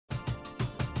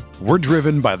We're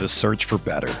driven by the search for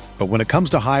better. But when it comes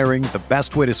to hiring, the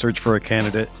best way to search for a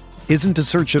candidate isn't to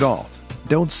search at all.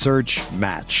 Don't search,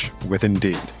 match with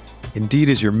Indeed. Indeed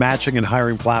is your matching and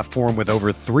hiring platform with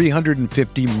over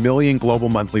 350 million global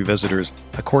monthly visitors,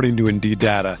 according to Indeed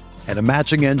data, and a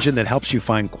matching engine that helps you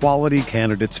find quality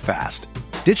candidates fast.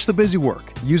 Ditch the busy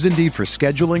work. Use Indeed for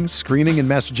scheduling, screening, and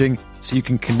messaging so you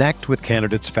can connect with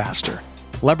candidates faster.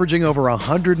 Leveraging over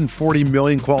 140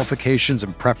 million qualifications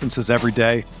and preferences every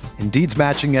day, Indeed's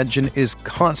matching engine is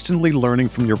constantly learning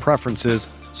from your preferences,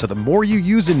 so the more you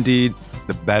use Indeed,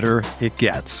 the better it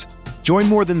gets. Join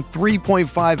more than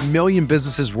 3.5 million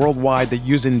businesses worldwide that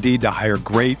use Indeed to hire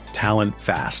great talent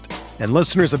fast. And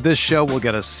listeners of this show will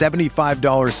get a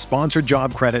 $75 sponsored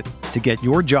job credit to get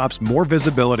your jobs more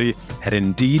visibility at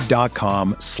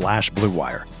Indeed.com/Blue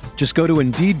Wire. Just go to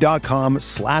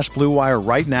Indeed.com/Blue Wire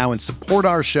right now and support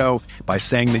our show by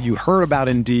saying that you heard about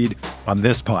Indeed on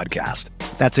this podcast.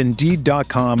 That's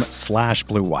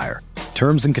Indeed.com/Blue Wire.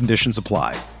 Terms and conditions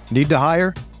apply. Need to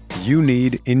hire? You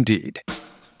need Indeed.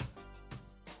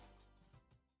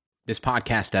 This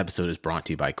podcast episode is brought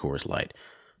to you by Coors Light.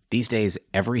 These days,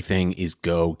 everything is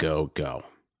go, go, go.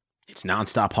 It's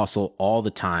nonstop hustle all the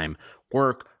time.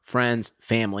 Work, friends,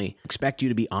 family, expect you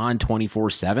to be on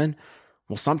 24/7.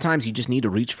 Well, sometimes you just need to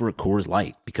reach for a Coors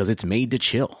Light because it's made to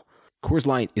chill. Coors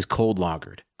Light is cold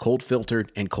lagered, cold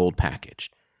filtered, and cold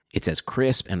packaged. It's as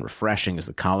crisp and refreshing as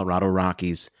the Colorado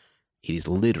Rockies. It is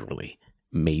literally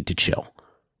made to chill.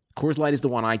 Coors Light is the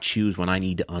one I choose when I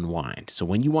need to unwind. So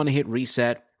when you want to hit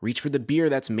reset, reach for the beer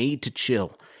that's made to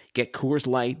chill. Get Coors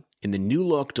Light in the new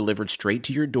look delivered straight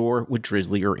to your door with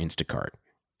Drizzly or Instacart.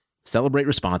 Celebrate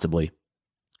responsibly.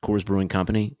 Coors Brewing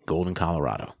Company, Golden,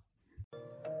 Colorado.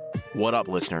 What up,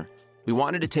 listener? We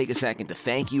wanted to take a second to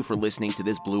thank you for listening to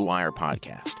this Blue Wire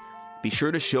podcast. Be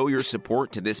sure to show your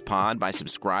support to this pod by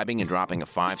subscribing and dropping a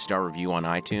 5-star review on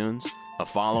iTunes, a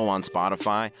follow on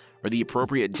Spotify, or the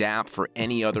appropriate DAP for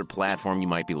any other platform you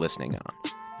might be listening on.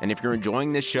 And if you're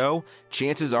enjoying this show,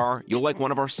 chances are you'll like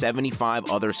one of our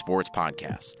 75 other sports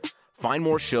podcasts. Find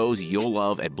more shows you'll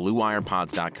love at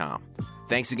BlueWirePods.com.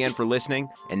 Thanks again for listening,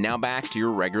 and now back to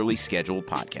your regularly scheduled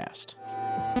podcast.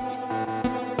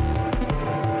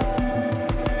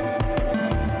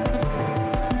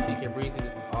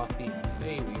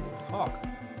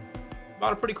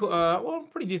 About a pretty cool,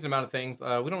 pretty decent amount of things. We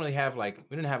didn't have like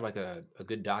a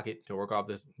good docket to work off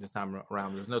this time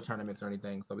around. There's no tournaments or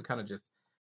anything, so we kind of just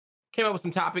came up with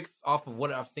some topics off of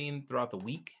what I've seen throughout the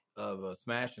week of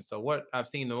Smash. And so what I've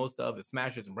seen the most of is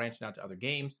Smashers and branching out to other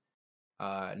games,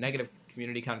 negative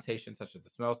community connotations such as the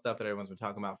smell stuff that everyone's been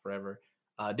talking about forever,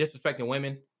 disrespecting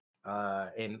women,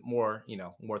 and more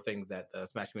things that the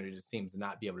Smash community just seems to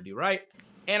not be able to do right.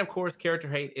 And of course, character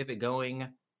hate. Is it going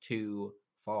too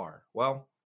far? Well,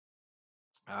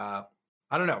 I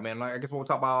don't know, man. I guess we'll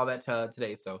talk about all that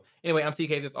today. So anyway, I'm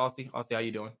TK. This is Aussie. Aussie, how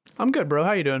you doing? I'm good, bro.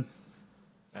 How you doing?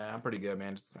 I'm pretty good,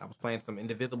 man. I was playing some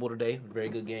Indivisible today, very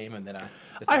good game, and then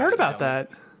I heard about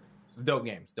that. It's a dope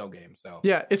game. So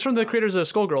yeah, it's from the creators of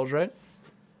Skullgirls, right?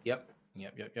 Yep.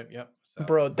 So,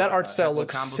 bro, that art style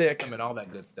looks sick and all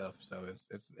that good stuff. So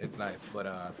it's nice.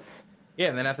 But yeah,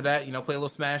 and then after that, play a little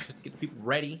Smash, just get the people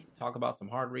ready, talk about some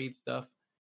hard read stuff.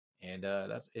 And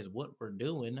that is what we're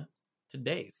doing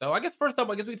today. So I guess first up,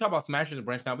 we can talk about Smashers and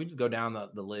branching out. We just go down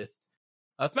the list.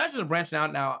 Smashers and branching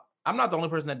out. Now, I'm not the only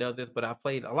person that does this, but I've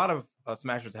played a lot of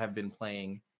Smashers have been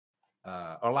playing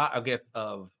a lot, I guess,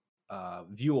 of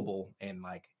viewable and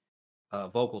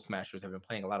vocal Smashers have been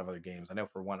playing a lot of other games. I know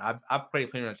for one, I've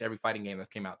played pretty much every fighting game that's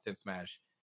came out since Smash,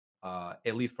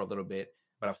 at least for a little bit.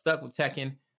 But I've stuck with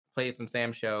Tekken, played some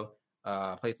Sam Show,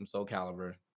 played some Soul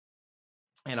Calibur,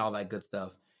 and all that good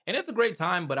stuff. And it's a great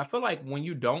time, but I feel like when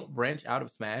you don't branch out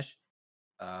of Smash,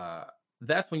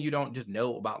 that's when you don't just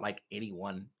know about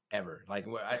anyone ever. I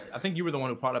think you were the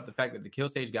one who brought up the fact that the Kill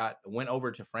Stage went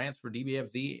over to France for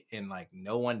DBFZ and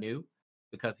no one knew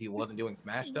because he wasn't doing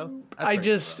Smash stuff. I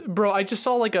just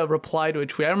saw a reply to a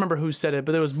tweet. I don't remember who said it,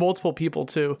 but there was multiple people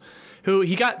too. Who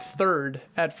he got third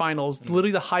at finals,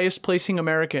 literally the highest placing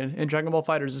American in Dragon Ball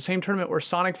FighterZ, the same tournament where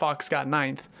Sonic Fox got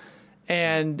 9th.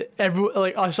 And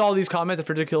I saw all these comments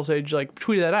after the Kill Stage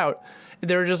tweeted that out. And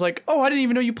they were just like, "Oh, I didn't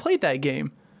even know you played that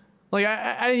game.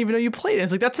 I didn't even know you played it."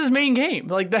 It's that's his main game.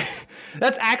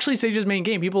 That's actually Sage's main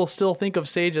game. People still think of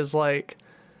Sage as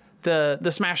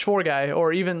the Smash 4 guy,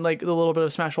 or even the little bit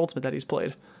of Smash Ultimate that he's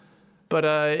played. But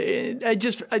it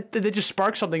just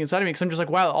sparked something inside of me because I'm just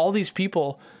wow, all these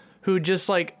people who just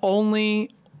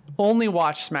only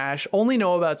watch Smash, only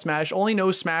know about Smash, only know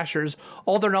Smashers,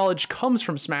 all their knowledge comes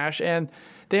from Smash, and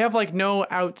they have no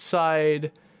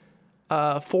outside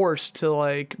forced to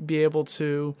like be able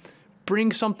to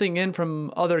bring something in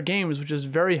from other games, which is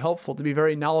very helpful to be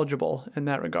very knowledgeable in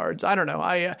that regards. I don't know.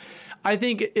 I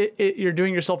think you're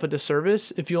doing yourself a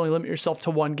disservice if you only limit yourself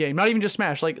to one game, not even just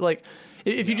Smash. Like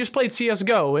if you just played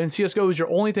CS:GO and CS:GO was your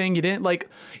only thing, you didn't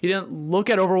look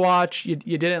at Overwatch,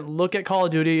 you didn't look at Call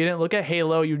of Duty, you didn't look at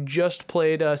Halo, you just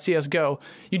played CS:GO.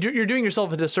 You're doing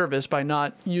yourself a disservice by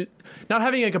not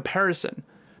having a comparison.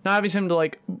 Not having him to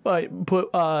like put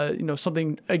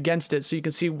something against it so you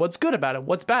can see what's good about it,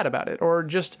 what's bad about it, or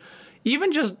just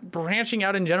branching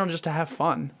out in general just to have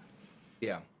fun.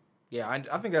 Yeah,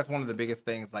 I think that's one of the biggest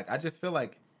things. Like, I just feel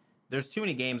like there's too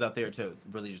many games out there to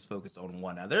really just focus on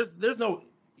one. Now, there's no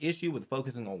issue with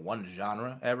focusing on one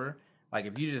genre ever. Like,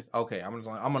 if you just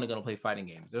I'm only gonna play fighting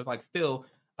games. There's like still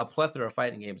a plethora of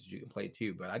fighting games that you can play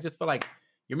too. But I just feel like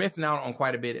you're missing out on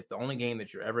quite a bit if the only game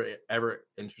that you're ever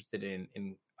interested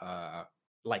in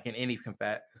like in any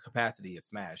capacity is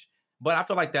Smash. But I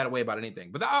feel like that way about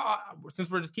anything. But since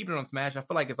we're just keeping it on Smash, I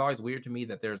feel like it's always weird to me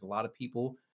that there's a lot of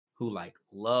people who like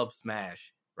love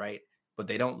Smash, right? But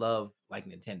they don't love like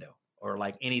Nintendo or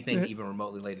like anything even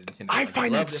remotely related to Nintendo. I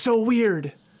find that so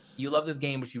weird. You love this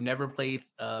game, but you never played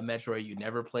Metroid, you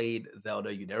never played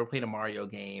Zelda, you never played a Mario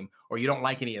game, or you don't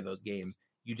like any of those games.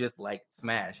 You just like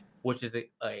Smash, which is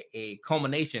a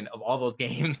culmination of all those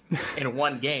games in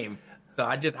one game. So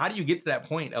how do you get to that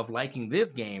point of liking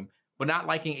this game, but not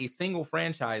liking a single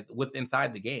franchise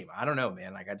inside the game? I don't know,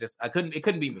 man. Like it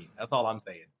couldn't be me. That's all I'm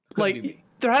saying. Like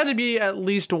there had to be at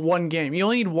least one game. You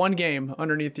only need one game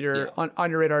underneath your on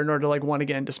your radar in order to like want to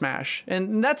get into Smash.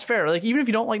 And that's fair. Like even if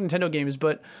you don't like Nintendo games,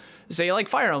 but say you like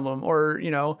Fire Emblem or,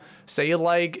 say you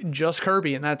like just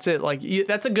Kirby and that's it. Like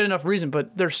that's a good enough reason,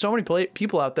 but there's so many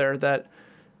people out there that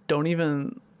don't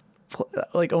even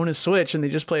like own a Switch and they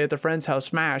just play at their friend's house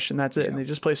Smash and that's it. And they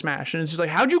just play Smash. And it's just like,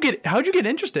 how'd you get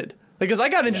interested? Because I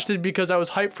got interested because I was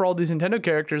hyped for all these Nintendo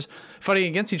characters fighting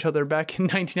against each other back in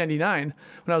 1999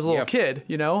 when I was a little kid,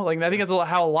 Like I think that's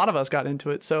how a lot of us got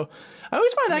into it. So I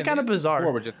always find that kind of bizarre.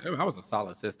 That was a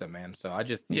solid system, man. So I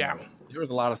just, there was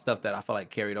a lot of stuff that I felt like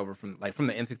carried over from the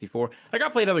N64. Like I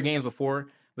played other games before,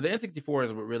 but the N64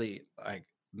 is what really like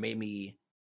made me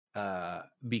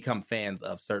become fans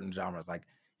of certain genres. Like,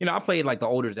 I played like the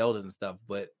older Zeldas and stuff,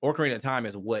 but Ocarina of Time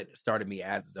is what started me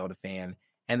as a Zelda fan.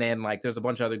 And then like there's a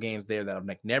bunch of other games there that I've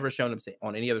like never shown up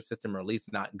on any other system, or at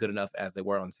least not good enough as they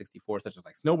were on 64, such as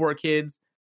like Snowboard Kids.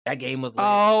 That game was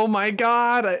oh my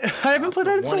god, I haven't played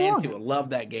that in so long. I love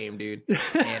that game, dude.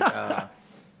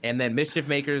 And then Mischief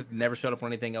Makers never showed up on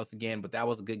anything else again, but that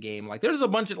was a good game. Like there's a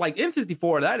bunch of like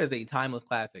N64, that is a timeless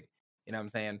classic. You know what I'm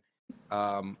saying?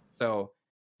 So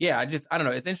yeah, I don't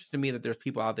know. It's interesting to me that there's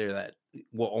people out there that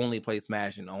will only play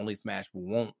Smash and only Smash,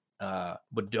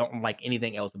 but don't like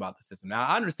anything else about the system. Now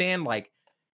I understand like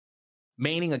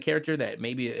maining a character that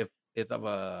maybe if it's of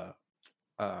a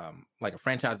like a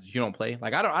franchise that you don't play.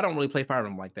 Like I don't really play Fire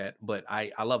Emblem like that, but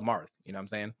I love Marth. You know what I'm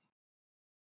saying?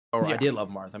 Or I did love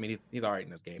Marth. I mean, he's all right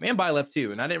in this game, and Byleth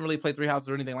too. And I didn't really play Three Houses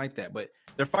or anything like that, but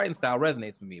their fighting style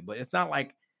resonates with me. But it's not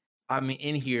like I'm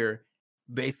in here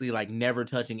basically like never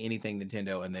touching anything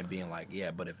Nintendo and then being like,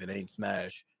 yeah, but if it ain't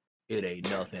Smash, it ain't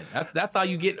nothing. That's how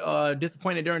you get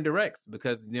disappointed during directs,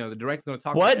 because the direct's going to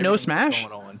talk. What? No Smash?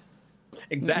 Going on.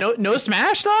 Exactly. No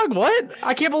Smash, dog. What?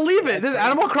 I can't believe it. This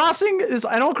Animal Crossing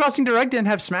Direct didn't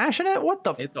have Smash in it. What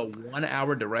the? It's a 1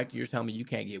 hour direct. You're telling me you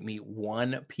can't get me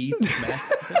one piece of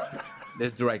Smash?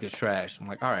 This direct is trash. I'm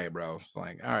like, all right, bro. It's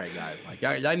like, all right, guys. Like,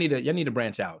 y'all need to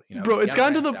branch out. Bro, it's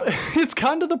gotten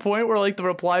to the point where like the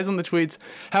replies on the tweets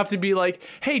have to be like,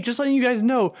 hey, just letting you guys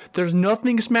know, there's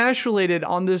nothing Smash related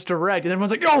on this direct, and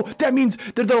everyone's like, no, that means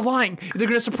they're lying. They're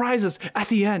gonna surprise us at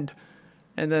the end.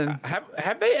 And then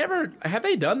have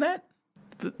they done that?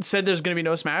 Said there's going to be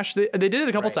no Smash. They did it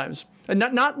a couple times, and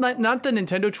not the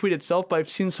Nintendo tweet itself, but I've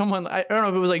seen someone. I don't know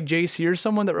if it was like JC or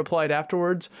someone that replied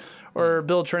afterwards, or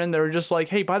Bill Trin. They were just like,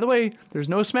 "Hey, by the way, there's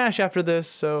no Smash after this,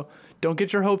 so don't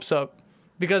get your hopes up,"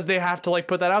 because they have to like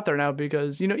put that out there now,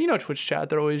 because you know Twitch chat,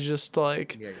 they're always just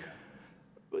like,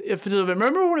 if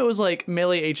remember when it was like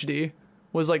Melee HD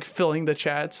was like filling the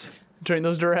chats during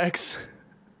those directs.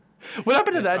 What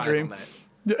happened to that dream?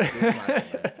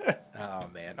 Oh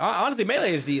man, honestly,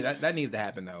 Melee HD that needs to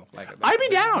happen though. Like I'd be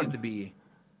down.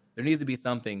 There needs to be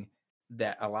something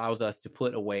that allows us to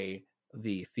put away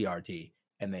the CRT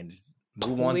and then just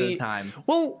move on to the times.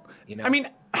 Well, I mean,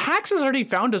 Hacks has already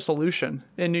found a solution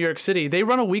in New York City. They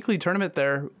run a weekly tournament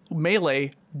there, Melee,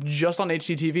 just on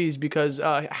HDTVs, because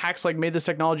Hacks like made this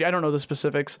technology. I don't know the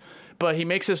specifics, but he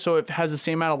makes it so it has the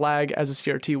same amount of lag as a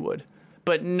CRT would.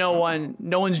 But no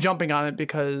one's jumping on it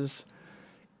because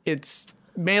it's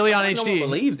Melee on HD. No one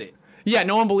believes it. Yeah,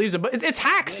 no one believes it, but it's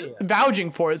hacks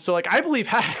vouching for it. So like, I believe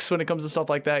hacks when it comes to stuff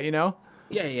like that, you know?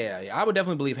 Yeah. I would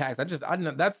definitely believe hacks. I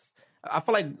know I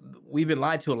feel like we've been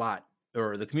lied to a lot,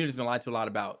 or the community's been lied to a lot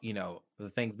about, you know, the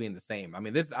things being the same. I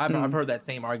mean, I've heard that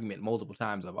same argument multiple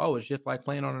times of, oh, it's just like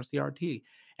playing on a CRT.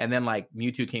 And then like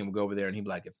Mewtwo King would go over there and he'd be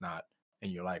like, it's not.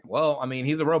 And you're like, well, I mean,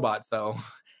 he's a robot, so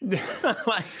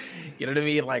like, you know what I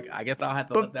mean? Like, I guess I'll have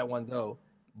to let that one go.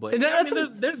 But yeah, I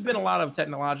mean, there's been a lot of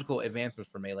technological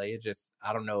advancements for Melee. It just,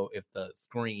 I don't know if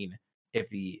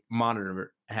the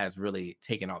monitor has really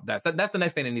taken off. That's the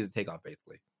next thing it needs to take off,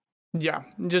 basically. Yeah,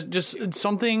 just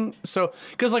something. So,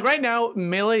 because like right now,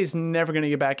 Melee is never going to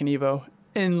get back in Evo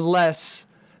unless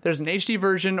there's an HD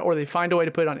version or they find a way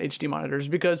to put it on HD monitors,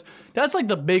 because that's like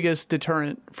the biggest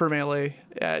deterrent for Melee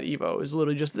at Evo is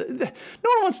literally just no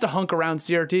one wants to hunk around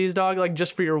CRTs, dog, like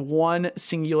just for your one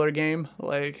singular game.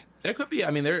 Like there could be,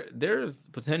 I mean, there's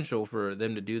potential for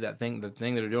them to do the thing that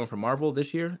they're doing for Marvel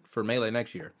this year for Melee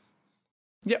next year.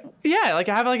 Yeah, like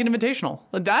I have like an invitational.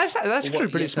 That's actually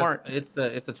pretty smart. It's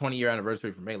the 20-year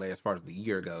anniversary for Melee as far as the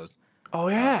year goes. Oh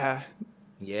yeah.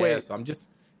 Wait. So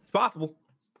it's possible.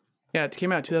 Yeah, it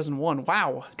came out in 2001.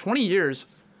 Wow, 20 years.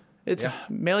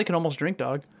 Melee can almost drink,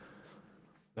 dog.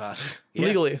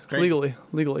 Legally.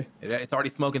 It's already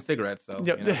smoking cigarettes, so.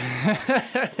 Yep. You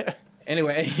know.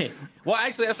 Anyway, well,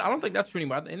 actually, I don't think that's true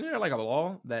anymore. Isn't there like a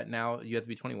law that now you have to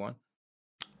be 21?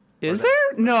 Is there?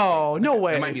 No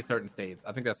way. It might be certain states.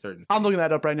 I think that's certain states. I'm looking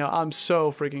that up right now. I'm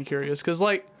so freaking curious because,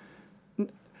 like,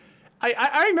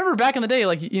 I remember back in the day,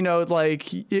 like, you know,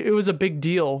 like it was a big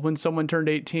deal when someone turned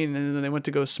 18 and then they went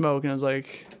to go smoke, and I was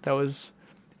like, that was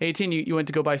 18. You went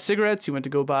to go buy cigarettes, you went to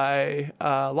go buy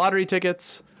lottery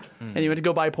tickets, and you went to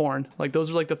go buy porn. Like those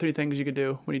were like the three things you could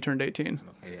do when you turned 18.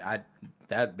 Okay,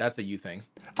 that's a you thing.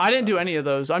 I didn't do any of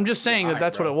those. I'm just saying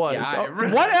that's what it was. Yeah,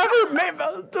 whatever, man.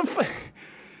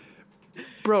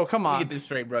 Bro, come on. Let me get this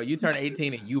straight, bro. You turned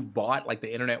 18 and you bought like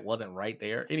the internet wasn't right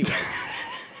there.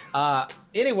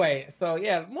 Anyway, so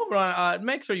yeah, moving on.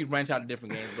 Make sure you branch out to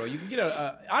different games, bro. You can get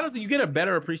honestly, you get a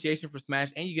better appreciation for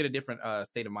Smash, and you get a different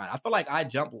state of mind. I feel like I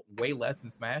jump way less in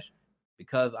Smash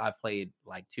because I've played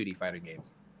like 2D fighting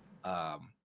games,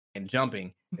 and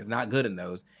jumping is not good in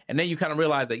those. And then you kind of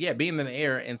realize that being in the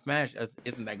air in Smash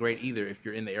isn't that great either if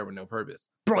you're in the air with no purpose.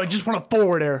 Bro, I just want to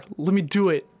forward air. Let me do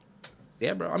it.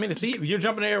 Yeah, bro. I mean, if you're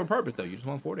jumping in the air with purpose, though, you just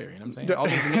want forward air. You know what I'm saying? All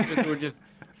these ninjas who are just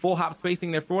full hop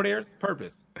spacing their forward airs,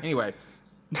 purpose. Anyway,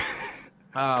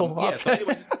 full hop. So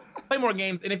anyway, just play more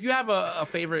games. And if you have a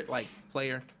favorite like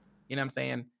player, you know what I'm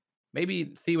saying?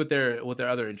 Maybe see what their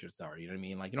other interests are. You know what I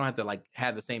mean? Like you don't have to like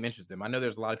have the same interest in them. I know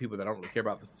there's a lot of people that don't really care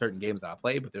about the certain games that I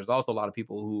play, but there's also a lot of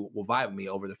people who will vibe with me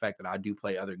over the fact that I do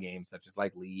play other games such as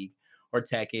like League or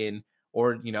Tekken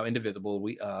or Indivisible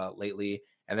lately.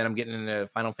 And then I'm getting into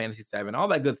Final Fantasy VII, all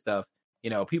that good stuff. You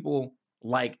know, people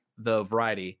like the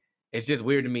variety. It's just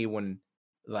weird to me when,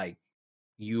 like,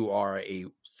 you are a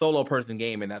solo person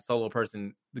game and that solo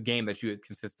person, the game that you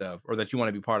consist of or that you want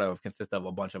to be part of consists of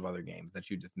a bunch of other games that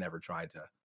you just never tried to.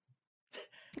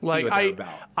 Like,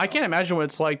 I can't imagine what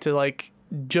it's like to, like,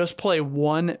 just play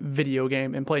one video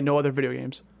game and play no other video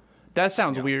games. That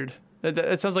sounds weird.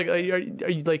 It sounds like,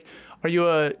 are you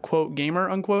a, quote, gamer,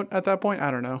 unquote, at that point?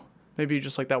 I don't know. Maybe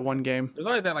just like that one game. There's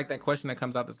always that question that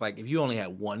comes out that's like, if you only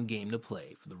had one game to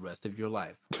play for the rest of your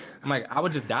life, I'm like, I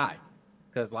would just die.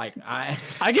 Because like I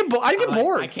get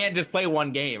bored. I can't just play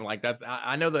one game. Like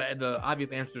I know the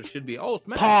obvious answer should be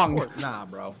Smash. Pong. Nah,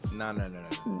 bro. No.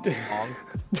 Pong.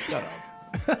 Shut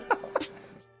up.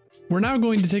 We're now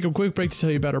going to take a quick break to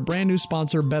tell you about our brand new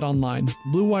sponsor, BetOnline.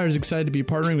 Blue Wire is excited to be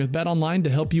partnering with BetOnline to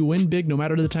help you win big no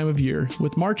matter the time of year.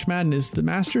 With March Madness, the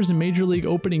Masters and Major League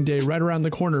opening day right around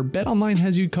the corner, BetOnline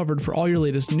has you covered for all your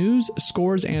latest news,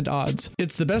 scores, and odds.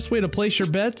 It's the best way to place your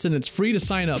bets, and it's free to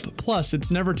sign up. Plus, it's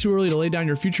never too early to lay down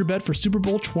your future bet for Super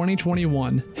Bowl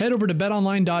 2021. Head over to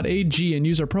betonline.ag and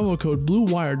use our promo code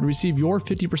BLUEWIRE to receive your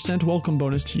 50% welcome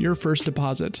bonus to your first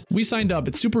deposit. We signed up.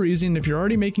 It's super easy, and if you're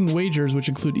already making wagers, which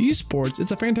include esports, it's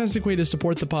a fantastic way to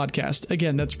support the podcast.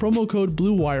 Again, that's promo code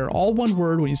BLUEWIRE, all one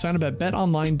word, when you sign up at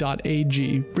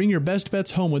betonline.ag. Bring your best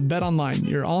bets home with BetOnline,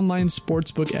 your online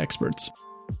sportsbook experts.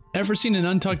 Ever seen an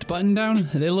untucked button down?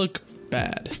 They look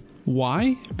bad.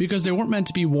 Why? Because they weren't meant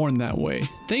to be worn that way.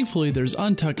 Thankfully, there's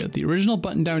Untuck It, the original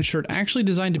button-down shirt actually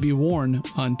designed to be worn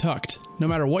untucked. No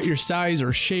matter what your size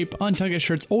or shape, Untuck It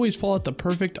shirts always fall at the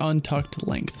perfect untucked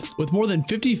length. With more than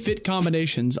 50 fit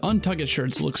combinations, Untuck It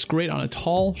shirts looks great on a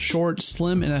tall, short,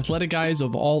 slim, and athletic guys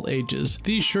of all ages.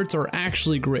 These shirts are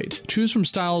actually great. Choose from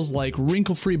styles like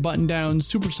wrinkle-free button-downs,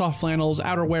 super soft flannels,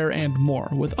 outerwear, and more.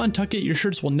 With Untuck It, your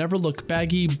shirts will never look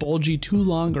baggy, bulgy, too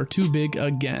long, or too big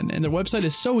again. And their website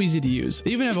is so easy easy to use.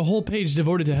 They even have a whole page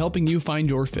devoted to helping you find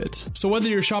your fit. So whether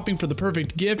you're shopping for the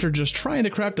perfect gift or just trying to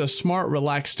craft a smart,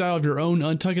 relaxed style of your own,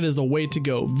 Untuckit is the way to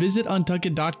go. Visit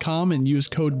untuckit.com and use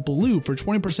code BLUE for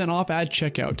 20% off at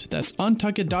checkout. That's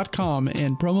untuckit.com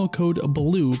and promo code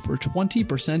BLUE for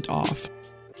 20% off.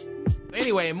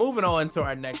 Anyway, moving on to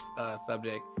our next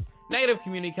subject, negative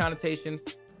community connotations,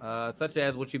 such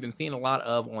as what you've been seeing a lot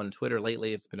of on Twitter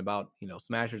lately. It's been about,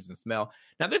 smashers and smell.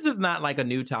 Now, this is not like a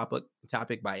new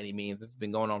topic by any means. This has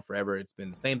been going on forever. It's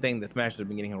been the same thing that smashers have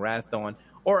been getting harassed on,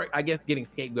 or I guess getting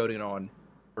scapegoated on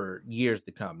for years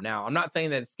to come. Now, I'm not saying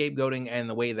that it's scapegoating and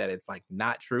the way that it's like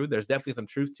not true. There's definitely some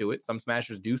truth to it. Some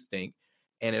smashers do stink,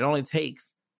 and it only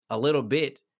takes a little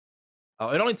bit.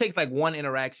 It only takes like one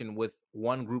interaction with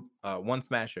one group, one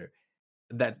smasher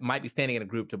that might be standing in a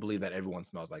group to believe that everyone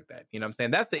smells like that. You know what I'm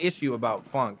saying? That's the issue about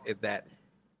funk, is that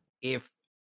if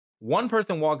one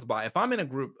person walks by, if I'm in a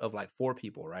group of like 4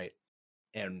 people, right,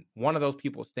 and one of those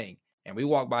people stink, and we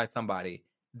walk by somebody,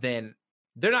 then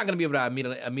they're not going to be able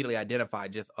to immediately identify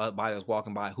just by us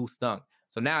walking by who stunk.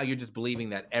 So now you're just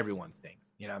believing that everyone stinks.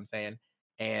 You know what I'm saying?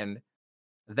 And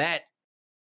that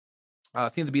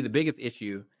seems to be the biggest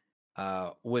issue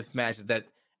with smashes, that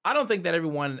I don't think that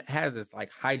everyone has this like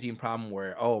hygiene problem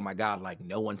where, oh my God, like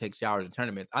no one takes showers in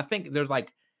tournaments. I think there's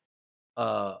like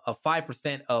a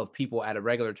 5% of people at a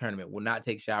regular tournament will not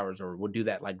take showers or will do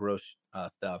that like gross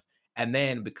stuff. And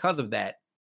then because of that,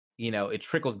 it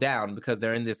trickles down because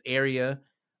they're in this area,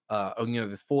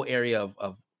 this full area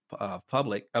of the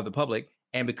public.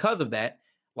 And because of that,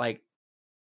 like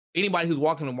anybody who's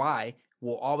walking by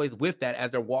will always whiff that as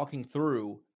they're walking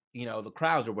through the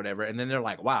crowds or whatever, and then they're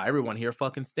like, wow, everyone here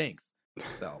fucking stinks.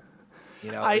 So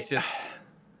it's just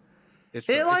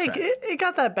it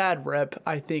got that bad rep,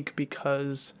 I think,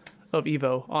 because of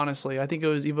Evo. Honestly, I think it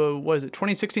was Evo, was it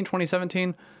 2016,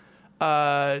 2017?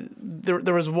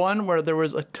 There was one where there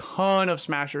was a ton of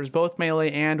smashers, both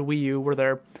Melee and Wii U were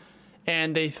there,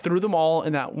 and they threw them all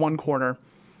in that one corner.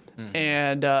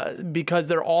 And because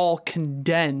they're all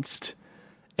condensed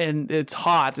and it's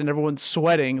hot and everyone's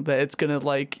sweating, that it's gonna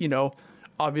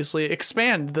obviously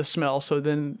expand the smell. So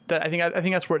then I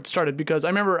think that's where it started, because I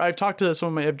remember I've talked to some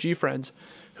of my FG friends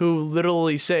who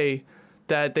literally say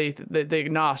that they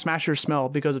smashers smell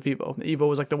because of Evo. Evo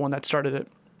was like the one that started it.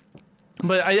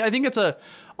 But I think it's a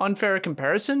unfair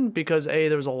comparison because A,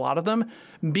 there's a lot of them.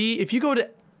 B, if you go to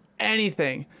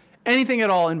anything at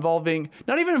all involving,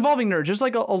 not even involving nerds, just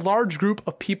like a large group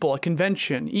of people, a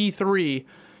convention, E3,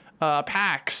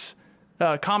 PAX,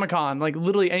 Comic-Con, like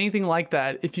literally anything like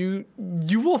that, if you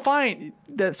will find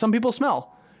that some people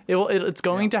smell. It's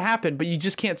going to happen, but you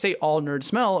just can't say all nerds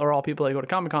smell or all people that go to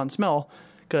Comic-Con smell,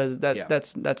 because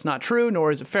that's not true,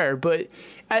 nor is it fair. But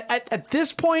at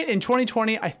this point in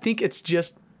 2020, I think it's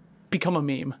just become a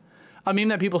meme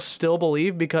that people still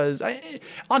believe, because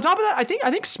on top of that, I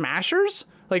think smashers,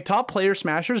 like top player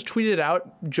smashers, tweeted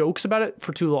out jokes about it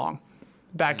for too long.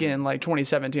 Back in like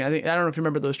 2017, I don't know if you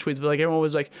remember those tweets, but like everyone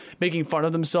was like making fun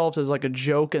of themselves as like a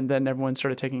joke, and then everyone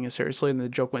started taking it seriously, and the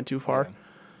joke went too far. Yeah.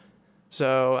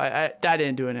 So that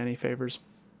didn't do it any favors.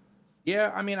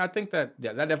 Yeah, I think that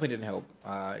definitely didn't help.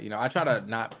 I try to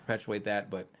not perpetuate that,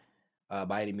 but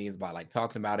by any means, by like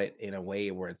talking about it in a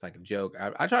way where it's like a joke.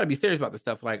 I try to be serious about this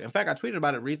stuff. Like, in fact, I tweeted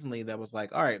about it recently. That was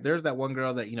like, all right, there's that one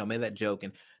girl that made that joke,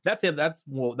 and that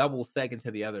will seg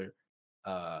into the other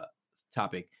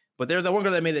topic. But there's that one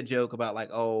girl that made that joke about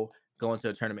like, oh, going to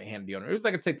a tournament, hand deodorant. It was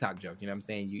like a TikTok joke. You know what I'm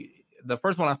saying? The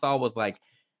first one I saw was like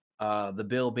the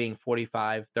bill being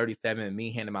 $45.37 and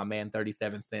me handing my man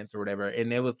 37 cents or whatever.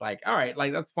 And it was like, all right,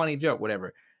 like that's a funny joke,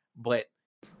 whatever. But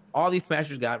all these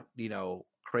smashers got,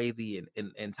 crazy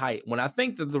and tight, when I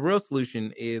think that the real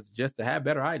solution is just to have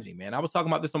better hygiene, man. I was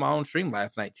talking about this on my own stream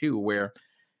last night too, where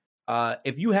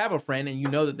if you have a friend and you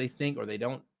know that they stink or they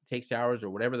don't take showers or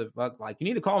whatever the fuck, like you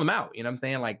need to call them out. You know what I'm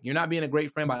saying? Like you're not being a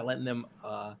great friend by letting them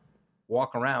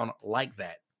walk around like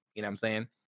that. You know what I'm saying?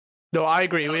 No, I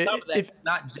agree. If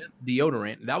not just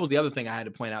deodorant, that was the other thing I had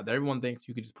to point out, that everyone thinks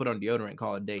you could just put on deodorant and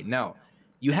call it a date. No,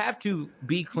 you have to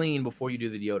be clean before you do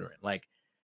the deodorant. Like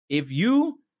if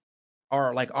you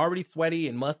are like already sweaty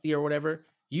and musty or whatever,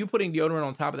 you putting deodorant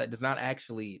on top of that does not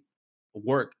actually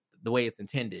work the way it's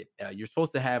intended. You're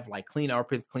supposed to have like clean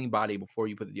armpits, clean body before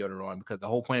you put the deodorant on, because the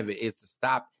whole point of it is to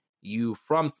stop you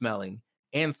from smelling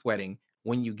and sweating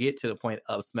when you get to the point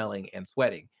of smelling and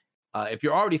sweating. If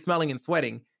you're already smelling and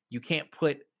sweating, you can't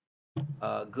put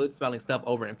good smelling stuff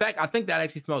over. In fact, I think that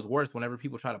actually smells worse whenever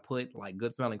people try to put like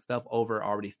good smelling stuff over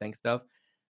already stink stuff.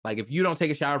 Like if you don't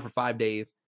take a shower for 5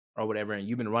 days or whatever, and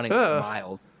you've been running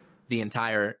miles the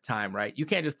entire time, right? You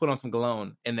can't just put on some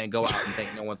cologne and then go out and think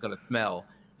no one's going to smell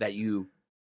that you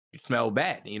smell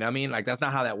bad. You know what I mean? Like that's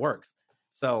not how that works.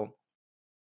 So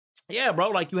yeah, bro,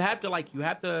 like you have to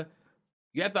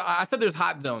I said there's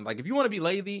hot zones. Like if you want to be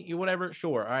lazy, you whatever,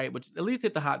 sure, all right, but at least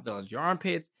hit the hot zones. Your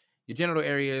armpits, your genital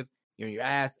areas, your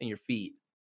ass and your feet,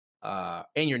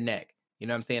 and your neck. You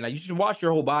know what I'm saying? Like you should wash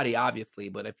your whole body, obviously,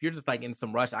 but if you're just like in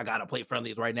some rush, I gotta play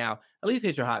friendlies right now, at least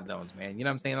hit your hot zones, man. You know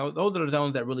what I'm saying? Those are the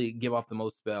zones that really give off the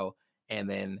most spell. And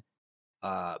then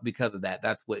because of that,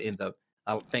 that's what ends up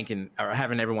thinking or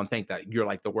having everyone think that you're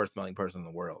like the worst smelling person in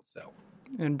the world. So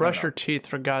and brush your teeth,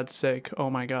 for God's sake. Oh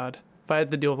my God. If I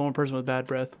had to deal with one person with bad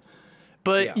breath.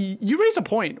 But you raise a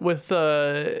point with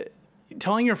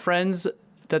telling your friends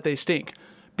that they stink.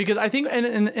 Because I think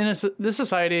in this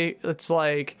society, it's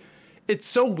like, it's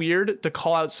so weird to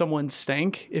call out someone's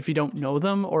stank if you don't know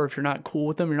them or if you're not cool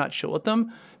with them, you're not chill with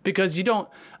them, because you don't,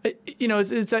 you know,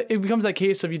 it becomes that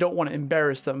case of you don't want to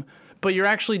embarrass them, but you're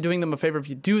actually doing them a favor if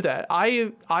you do that.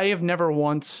 I have never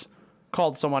once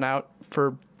called someone out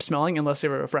for smelling unless they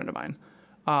were a friend of mine.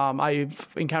 I've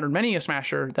encountered many a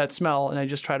smasher that smell and I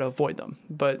just try to avoid them,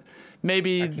 but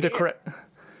maybe the correct,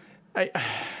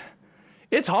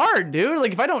 it's hard, dude.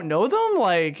 Like if I don't know them,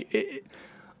 like,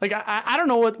 I don't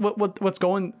know what's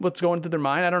going through their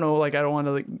mind. I don't know. Like I don't want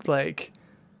to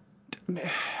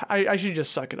I should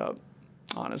just suck it up.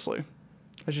 Honestly,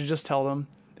 I should just tell them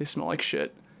they smell like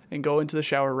shit and go into the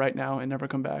shower right now and never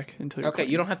come back until. Okay,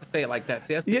 you don't have to say it like that.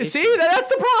 See, that's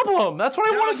the problem. That's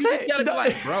what I want to say. You gotta be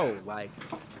like, bro, like,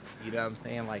 you know what I'm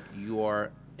saying? Like you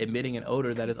are emitting an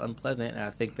odor that is unpleasant, and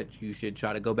I think that you should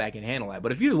try to go back and handle that.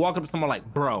 But if you walk up to someone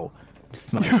like, bro, you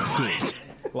smell like shit,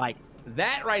 like.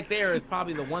 That right there is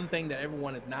probably the one thing that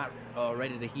everyone is not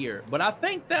ready to hear. But I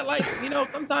think that, like, you know,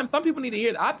 sometimes some people need to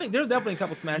hear that. I think there's definitely a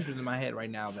couple smashers in my head right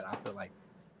now that I feel like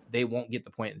they won't get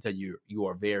the point until you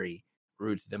are very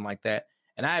rude to them like that.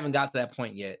 And I haven't got to that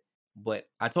point yet. But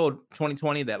I told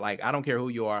 2020 that, like, I don't care who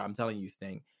you are. I'm telling you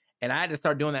thing. And I had to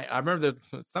start doing that. I remember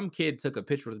there's some kid took a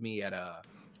picture with me at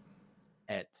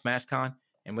SmashCon.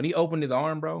 And when he opened his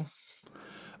arm, bro.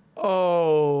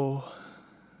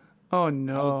 Oh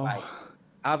no!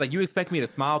 I was like, you expect me to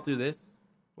smile through this?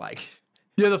 Like,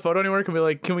 you have the photo anywhere?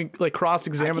 Can we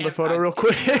cross-examine the photo real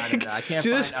quick? I can't. See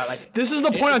this? This is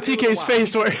the point on TK's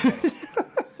face where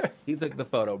he took the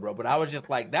photo, bro. But I was just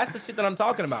like, that's the shit that I'm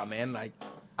talking about, man. Like,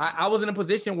 I was in a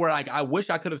position where like I wish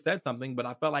I could have said something, but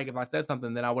I felt like if I said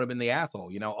something, then I would have been the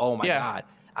asshole. You know? Oh my God,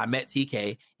 I met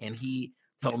TK and he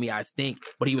told me I stink,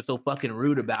 but he was so fucking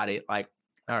rude about it. Like,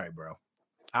 all right, bro.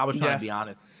 I was trying to be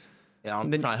honest. Yeah,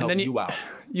 I'm trying to help you out.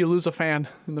 You lose a fan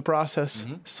in the process.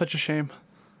 Mm-hmm. Such a shame.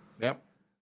 Yep.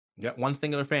 One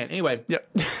singular fan. Anyway.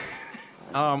 Yep.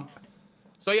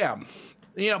 So yeah,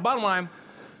 you know, bottom line,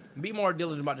 be more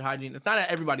diligent about your hygiene. It's not an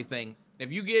everybody thing.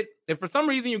 If for some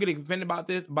reason you're getting offended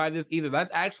by this, either that's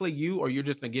actually you or you're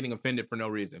just getting offended for no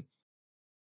reason.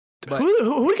 But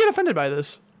who would get offended by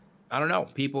this? I don't know.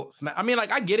 People. I mean,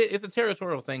 like I get it. It's a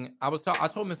territorial thing. I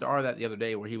told Mr. R that the other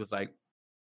day where he was like,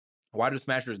 "Why do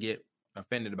smashers get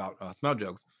offended about smell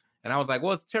jokes?" And I was like,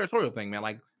 well, it's a territorial thing, man.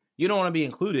 Like you don't want to be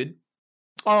included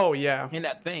in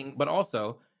that thing, but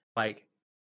also like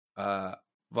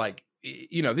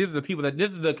you know, these are the people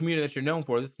this is the community that you're known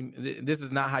for. This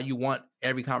is not how you want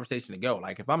every conversation to go.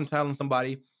 Like if I'm telling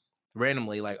somebody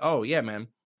randomly like, oh yeah, man,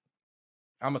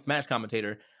 I'm a Smash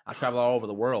commentator, I travel all over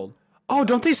the world. Oh,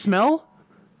 don't they smell?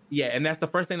 Yeah, and that's the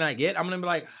first thing that I get. I'm gonna be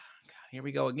like, oh, God, here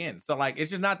we go again. So like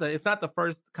it's not the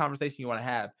first conversation you want to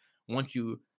have once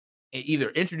you either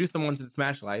introduce someone to the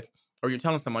Smash life or you're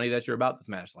telling somebody that you're about the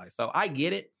Smash life. So I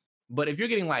get it, but if you're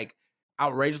getting like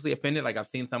outrageously offended, like I've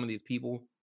seen some of these people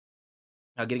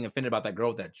getting offended about that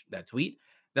girl with that tweet,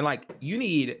 then like you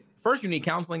need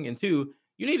counseling, and two,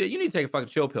 you need to take a fucking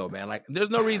chill pill, man. Like there's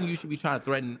no reason you should be trying to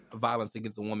threaten violence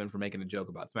against a woman for making a joke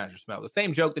about Smash or smell. The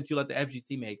same joke that you let the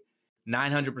FGC make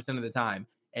 900% of the time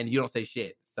and you don't say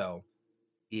shit. So,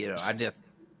 you know, I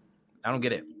don't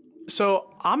get it.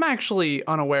 So I'm actually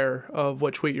unaware of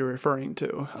what tweet you're referring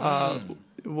to.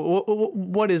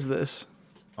 What is this?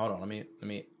 Hold on, let me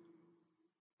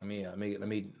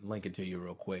link it to you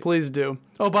real quick. Please do.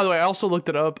 Oh, by the way, I also looked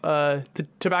it up. The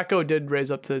tobacco did raise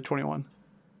up to 21.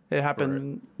 It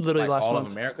happened literally last month. All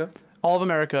of America? All of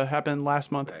America happened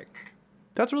last month. Okay.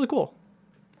 That's really cool.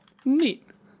 Neat.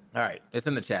 All right, it's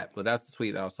in the chat, but that's the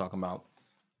tweet that I was talking about.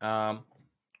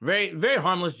 Very, very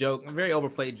harmless joke, very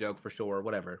overplayed joke for sure,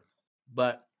 whatever.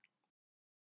 But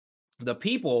the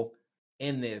people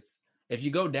in this, if you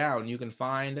go down, you can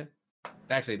find.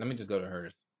 Actually, let me just go to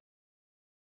hers.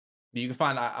 You can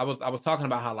find. I was talking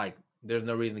about how like there's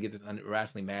no reason to get this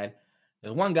irrationally mad.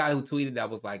 There's one guy who tweeted that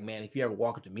was like, "Man, if you ever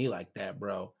walk up to me like that,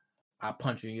 bro, I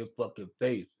punch you in your fucking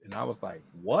face. And I was like,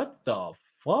 what the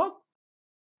fuck?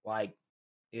 Like,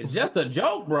 it's just a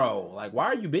joke, bro. Like, why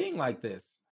are you being like this?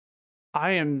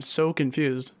 I am so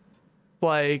confused.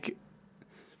 Like,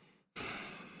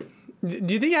 do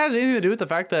you think it has anything to do with the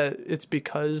fact that it's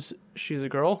because she's a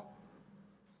girl?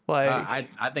 Like,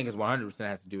 I think it's 100%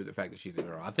 has to do with the fact that she's a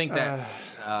girl. I think that,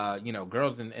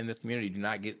 girls in this community do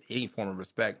not get any form of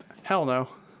respect. Hell no.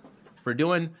 For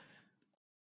doing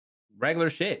regular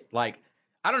shit. Like,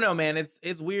 I don't know, man.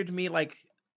 It's weird to me. Like,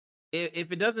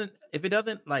 if it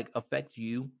doesn't like affect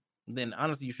you, then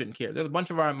honestly you shouldn't care. There's a bunch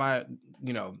of my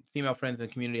female friends in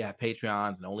the community have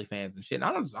Patreons and OnlyFans and shit. And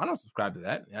I don't subscribe to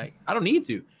that. I don't need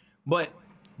to. But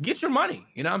get your money.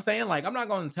 You know what I'm saying? Like, I'm not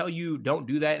going to tell you don't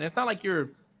do that. And it's not like you're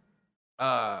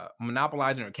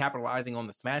monopolizing or capitalizing on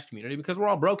the Smash community, because we're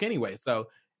all broke anyway. So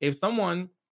if someone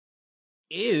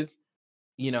is,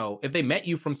 if they met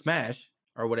you from Smash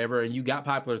or whatever, and you got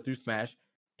popular through Smash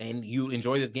and you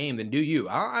enjoy this game, then do you.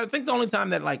 I think the only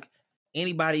time that like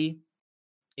anybody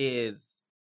is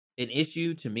an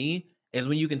issue to me is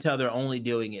when you can tell they're only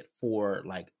doing it for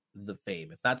like the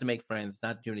fame. It's not to make friends. It's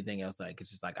not to do anything else. Like, it's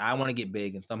just like, I want to get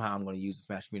big and somehow I'm going to use the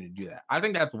Smash community to do that. I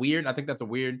think that's weird. I think that's a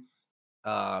weird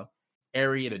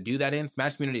area to do that in.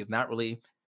 Smash community is not really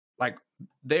like,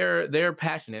 they're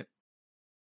passionate,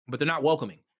 but they're not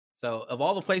welcoming. So of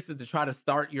all the places to try to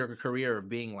start your career of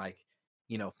being like,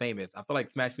 famous, I feel like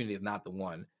Smash community is not the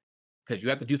one, because you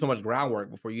have to do so much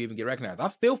groundwork before you even get recognized. I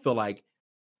still feel like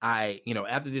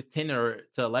after this 10 or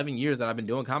to 11 years that I've been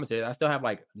doing commentary, I still have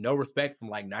like no respect from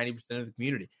like 90% of the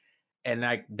community. And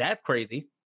like, that's crazy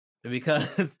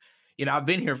because, I've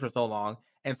been here for so long.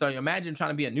 And so imagine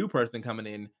trying to be a new person coming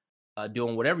in,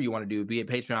 doing whatever you want to do, be it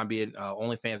Patreon, be it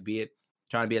OnlyFans, be it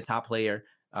trying to be a top player,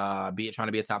 be it trying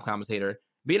to be a top commentator.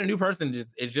 Being a new person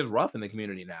it's just rough in the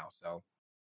community now. So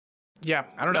yeah,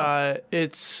 I don't know.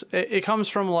 It comes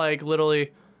from like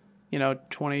literally,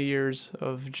 20 years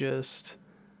of just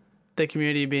the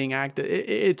community being active.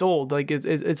 It's old. Like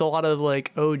it's a lot of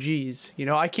like OGs.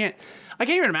 I can't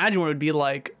even imagine what it would be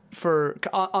like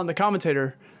on the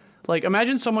commentator. Like,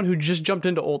 imagine someone who just jumped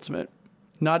into Ultimate,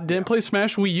 didn't play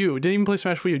Smash Wii U, didn't even play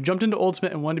Smash Wii U, jumped into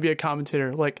Ultimate and wanted to be a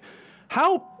commentator. Like,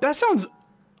 that sounds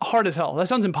hard as hell. That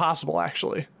sounds impossible,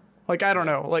 actually. Like, I don't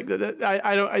know. Like,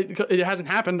 it hasn't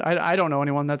happened. I don't know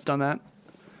anyone that's done that.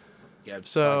 Yeah,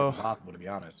 it's impossible, to be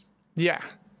honest. Yeah,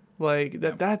 like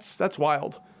that's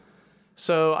wild.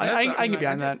 So I can get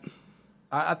behind that.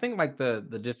 I think like the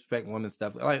disrespect women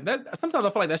stuff, like that. Sometimes I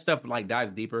feel like that stuff like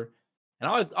dives deeper, and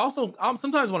I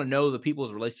sometimes want to know the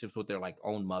people's relationships with their like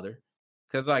own mother,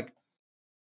 because like,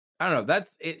 I don't know,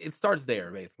 that's it starts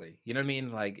there basically. You know what I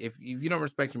mean? Like, if you don't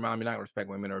respect your mom, you're not gonna respect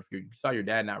women. Or if you saw your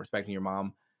dad not respecting your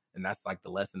mom, and that's like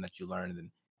the lesson that you learned,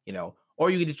 and or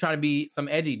you could just try to be some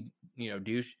edgy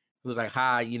douche who's like,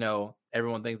 hi,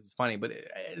 everyone thinks it's funny, but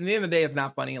at the end of the day, it's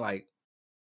not funny. Like,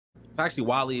 it's actually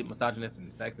wildly misogynist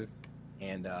and sexist,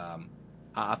 and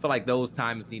I feel like those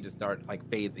times need to start like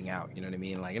phasing out. You know what I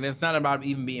mean? Like, and it's not about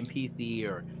even being PC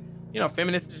or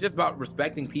feminist. It's just about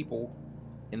respecting people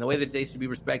in the way that they should be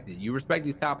respected. You respect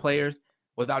these top players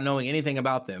without knowing anything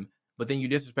about them, but then you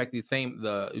disrespect these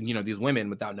women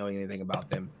without knowing anything about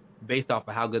them, based off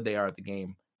of how good they are at the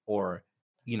game, or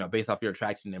based off your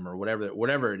attraction to them, or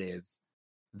whatever it is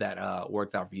that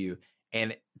works out for you.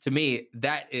 And to me,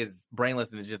 that is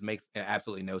brainless, and it just makes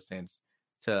absolutely no sense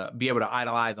to be able to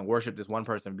idolize and worship this one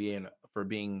person for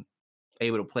being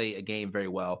able to play a game very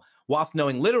well, whilst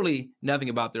knowing literally nothing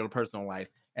about their personal life,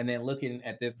 and then looking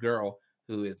at this girl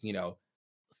who is,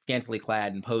 scantily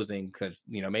clad and posing because,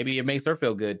 maybe it makes her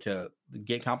feel good to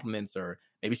get compliments, or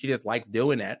maybe she just likes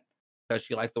doing that because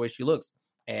she likes the way she looks.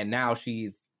 And now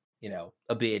she's,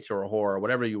 a bitch or a whore or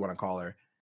whatever you want to call her,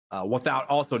 without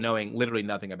also knowing literally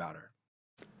nothing about her.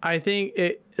 I think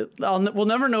we'll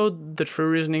never know the true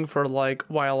reasoning for like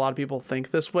why a lot of people think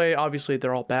this way. Obviously,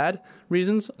 they're all bad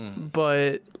reasons,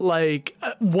 but like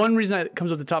one reason that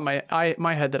comes up the top of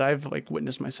my head that I've like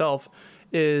witnessed myself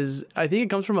is I think it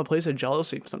comes from a place of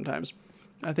jealousy sometimes.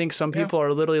 I think some people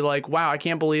are literally like, wow, I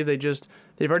can't believe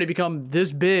they've already become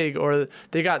this big, or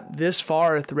they got this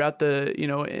far throughout the,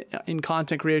 in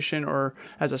content creation or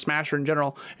as a Smasher in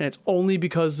general. And it's only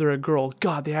because they're a girl.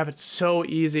 God, they have it so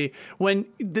easy when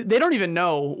they don't even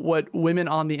know what women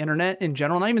on the internet in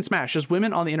general, not even Smash, just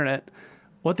women on the internet,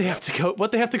 what they have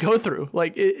to go through.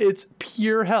 Like it's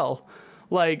pure hell.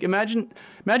 Like imagine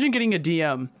getting a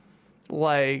DM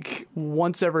like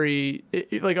once every,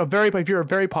 like if you're a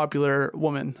very popular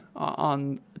woman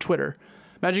on Twitter,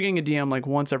 imagine getting a DM like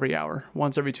once every hour,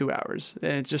 once every 2 hours,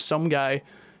 and it's just some guy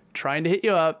trying to hit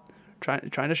you up,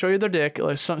 trying to show you their dick,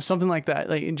 like something like that,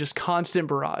 like in just constant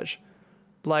barrage.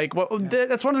 Like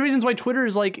that's one of the reasons why Twitter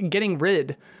is like getting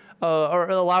rid or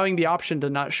allowing the option to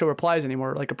not show replies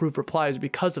anymore, like approved replies,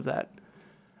 because of that.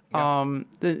 Yeah.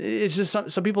 It's just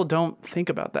some people don't think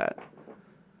about that.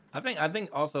 I think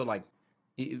also, like,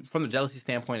 from the jealousy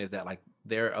standpoint, is that like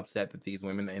they're upset that these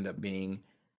women end up being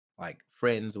like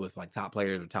friends with like top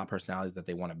players or top personalities that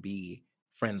they want to be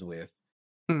friends with,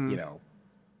 you know,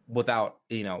 without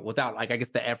like, I guess,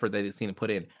 the effort that it's seen to put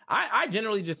in. I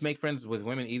generally just make friends with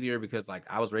women easier because like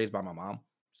I was raised by my mom,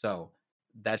 so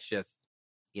that's just,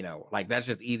 you know, like that's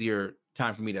just easier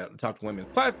time for me to talk to women.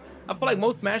 Plus, I feel like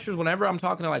most Smashers, whenever I'm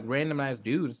talking to like random ass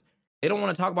dudes, they don't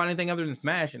want to talk about anything other than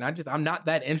Smash, and I'm not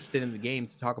that interested in the game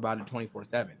to talk about it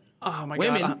 24/7. Oh my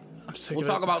women, God, I'm sick we'll of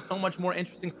it. talk about so much more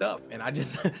interesting stuff, and I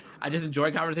just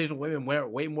enjoy conversation with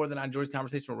women way more than I enjoy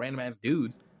conversation with random ass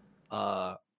dudes.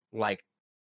 Like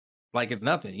it's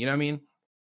nothing, you know what I mean?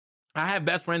 I have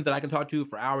best friends that I can talk to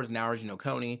for hours and hours, you know,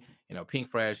 Coney, you know, Pink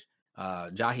Fresh,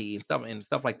 Jahi, and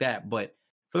stuff like that. But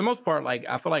for the most part, like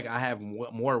I feel like I have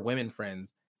more women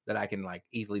friends that I can like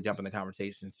easily jump into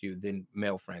conversations to than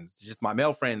male friends. It's just my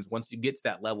male friends, once you get to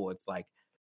that level, it's like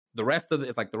the rest of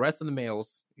the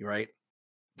males, right?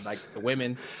 Like the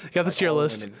women, got the like tier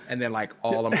list, women, and then like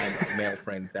all of my male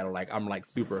friends that are like I'm like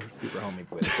super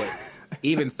homies with. But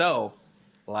even so,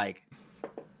 like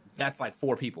that's like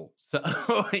 4 people. So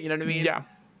you know what I mean? Yeah.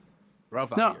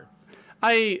 Rough out here.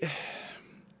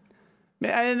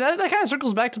 And that kind of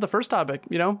circles back to the first topic,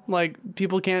 you know, like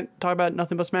people can't talk about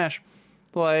nothing but Smash.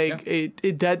 Like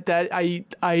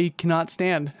I cannot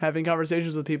stand having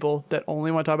conversations with people that only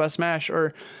want to talk about Smash.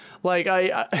 Or like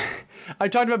I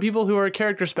talked about people who are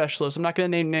character specialists. I'm not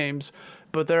going to name names,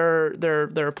 but there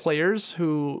are players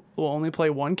who will only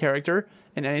play one character,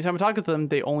 and anytime I talk to them,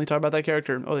 they only talk about that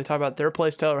character, or they talk about their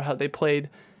play style or how they played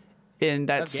in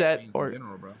that set. Or in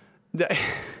general, bro.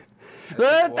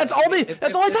 That's all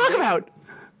I talk about.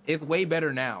 It's way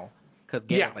better now because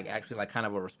Ganon's like actually like kind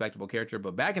of a respectable character.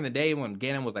 But back in the day when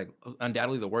Ganon was like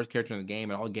undoubtedly the worst character in the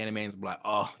game, and all Ganon mains were like,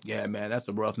 "Oh yeah, man, that's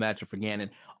a rough matchup for Ganon."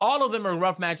 All of them are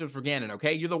rough matchups for Ganon.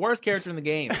 Okay, you're the worst character in the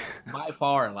game by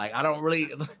far. Like I don't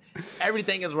really,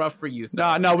 everything is rough for you.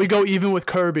 So. No, we go even with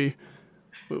Kirby.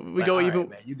 We go even. Right,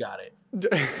 man, you got it.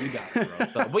 You got it, bro.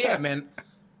 So, but yeah, man.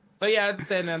 So yeah, as I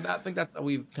said, man, I think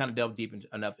we've kind of delved deep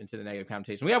enough into the negative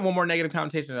connotation. We have one more negative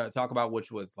connotation to talk about,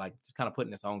 which was like just kind of put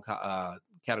in its own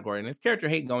category, and it's character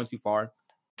hate going too far.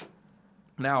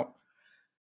 Now,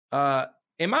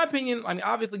 in my opinion, I mean,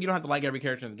 obviously you don't have to like every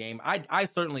character in the game. I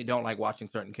certainly don't like watching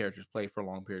certain characters play for a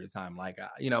long period of time. Like,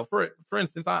 you know, for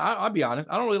instance, I'll be honest,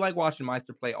 I don't really like watching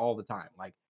Meister play all the time.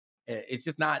 Like, it's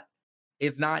just not,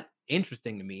 it's not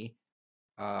interesting to me.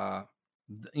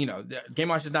 You know, Game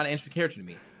Watch is not an interesting character to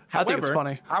me. However, I think it's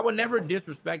funny. I would never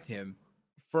disrespect him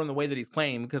from the way that he's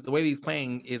playing, because the way that he's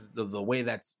playing is the way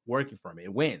that's working for him.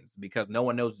 It wins because no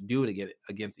one knows to do it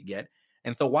against it yet.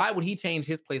 And so why would he change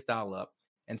his play style up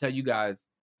until you guys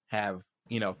have,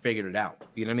 you know, figured it out?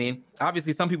 You know what I mean?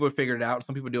 Obviously, some people have figured it out.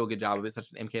 Some people do a good job of it,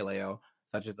 such as MKLeo,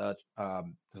 such as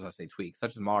Tweak,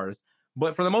 such as Mars.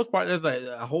 But for the most part, there's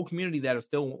a whole community that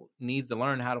still needs to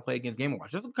learn how to play against Game &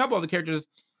 Watch. There's a couple of the characters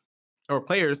or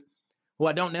players who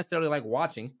I don't necessarily like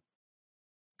watching,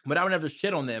 but I would never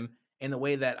shit on them in the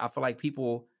way that I feel like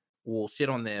people will shit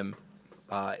on them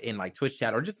in like Twitch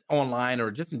chat or just online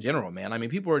or just in general, man. I mean,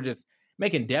 people are just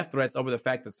making death threats over the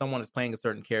fact that someone is playing a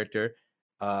certain character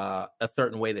a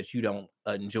certain way that you don't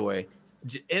enjoy.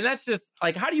 And that's just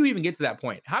like, how do you even get to that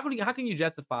point? How can you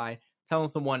justify telling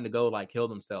someone to go like kill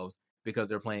themselves because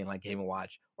they're playing like Game &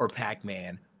 Watch or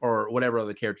Pac-Man or whatever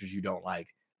other characters you don't like?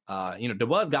 You know,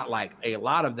 DeBuzz got like a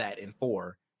lot of that in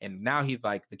 4, and now he's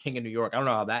like the king of New York. I don't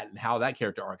know how that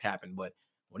character arc happened, but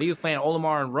when he was playing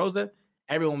Olimar and Rosa,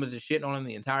 everyone was just shitting on him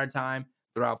the entire time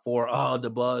throughout 4. Oh,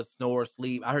 DeBuzz, snore,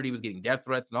 sleep. I heard he was getting death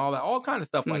threats and all that, all kind of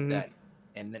stuff like that.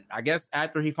 And then I guess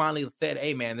after he finally said,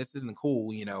 "Hey, man, this isn't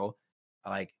cool," you know,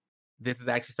 like this is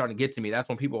actually starting to get to me. That's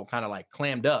when people kind of like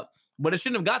clammed up, but it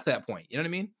shouldn't have got to that point. You know what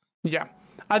I mean? Yeah.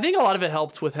 I think a lot of it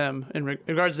helped with him in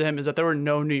regards to him is that there were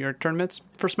no New York tournaments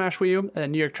for Smash Wii U,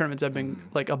 and New York tournaments have been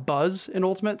like a buzz in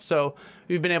Ultimate, so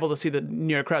we've been able to see the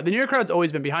New York crowd. The New York crowd's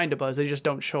always been behind DeBuzz. They just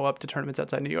don't show up to tournaments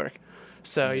outside New York,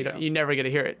 so you never get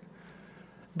to hear it.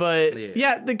 But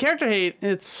yeah, the character hate,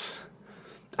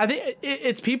 I think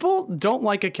it's people don't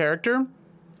like a character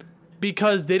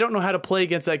because they don't know how to play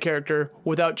against that character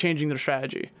without changing their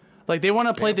strategy. Like, they want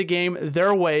to play the game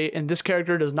their way, and this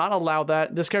character does not allow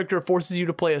that. This character forces you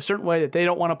to play a certain way that they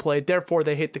don't want to play, therefore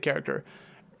they hate the character.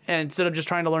 And instead of just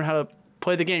trying to learn how to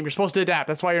play the game, you're supposed to adapt.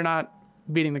 That's why you're not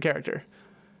beating the character.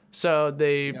 So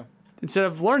instead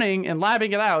of learning and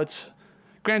labbing it out,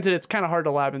 granted, it's kind of hard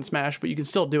to lab in Smash, but you can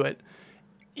still do it.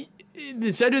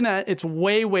 Instead of doing that, it's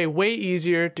way, way, way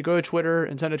easier to go to Twitter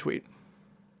and send a tweet.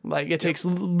 Like, it takes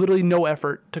literally no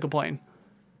effort to complain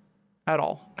at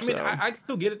all. I mean, I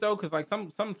still get it though, because like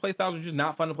some play styles are just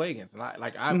not fun to play against. And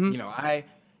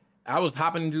I was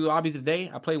hopping into lobbies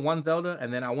today. I played one Zelda,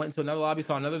 and then I went into another lobby,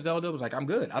 saw another Zelda. Was like, I'm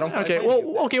good. I don't. Okay, well,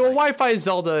 Wi-Fi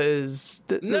Zelda is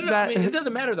no. I mean, it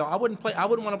doesn't matter though. I wouldn't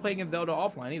want to play against Zelda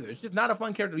offline either. It's just not a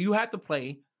fun character. You have to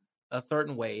play a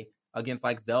certain way against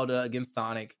like Zelda, against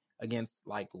Sonic, against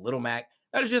like Little Mac.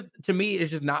 That is just, to me, it's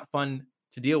just not fun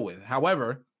to deal with.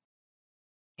 However,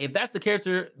 if that's the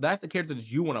character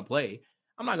that you want to play,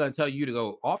 I'm not going to tell you to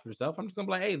go off yourself. I'm just going to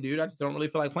be like, hey, dude, I just don't really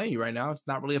feel like playing you right now. It's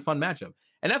not really a fun matchup.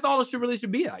 And that's all it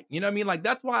should be like. You know what I mean? Like,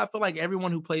 that's why I feel like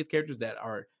everyone who plays characters that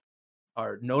are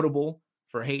notable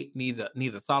for hate needs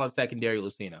a solid secondary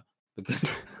Lucina. Because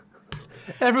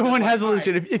everyone has a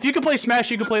Lucina. If you can play Smash,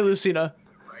 you can play Lucina.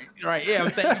 Right, yeah,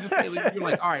 I'm saying you're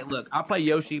like, all right, look, I'll play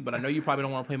Yoshi, but I know you probably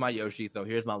don't want to play my Yoshi, so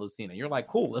here's my Lucina. You're like,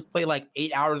 cool, let's play like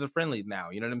 8 hours of friendlies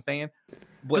now. You know what I'm saying?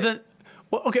 But then,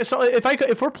 well, okay, so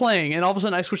if we're playing and all of a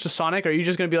sudden I switch to Sonic, are you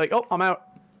just gonna be like, oh, I'm out?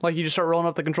 Like, you just start rolling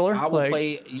up the controller? I will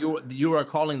play. You are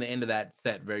calling the end of that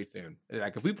set very soon.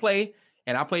 Like, if we play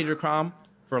and I played your Crom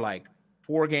for like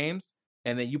 4 games,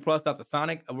 and then you plus out the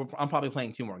Sonic, I'm probably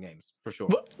playing 2 more games for sure.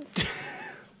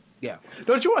 Yeah.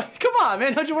 Don't you want? Come on,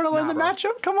 man. Don't you want to learn the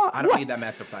matchup? Come on. I don't need that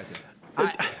matchup practice.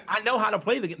 I know how to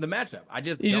play the matchup.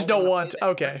 You just don't want.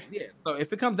 Okay. Yeah. So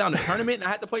if it comes down to tournament and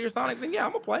I have to play your Sonic, then yeah,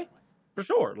 I'm gonna play for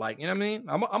sure. Like, you know what I mean?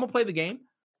 I'm gonna play the game,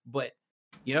 but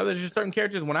you know, there's just certain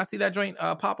characters when I see that joint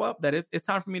pop up that it's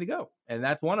time for me to go, and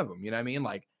that's one of them. You know what I mean?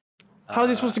 Like, how are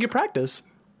they supposed to get practice?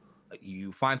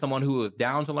 You find someone who is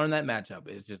down to learn that matchup.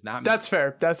 It's just not me. That's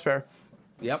fair. That's fair.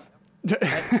 Yep.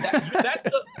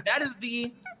 That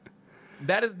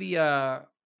is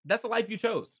the life you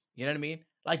chose. You know what I mean?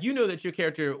 Like, you know that your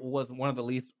character was one of the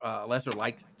least lesser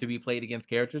liked to be played against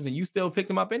characters, and you still picked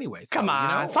him up anyway. So, come on,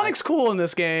 you know, Sonic's cool in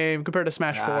this game compared to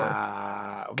Smash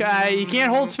 4. Guy, you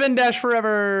can't hold spin dash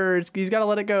forever. He's got to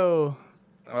let it go.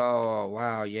 Oh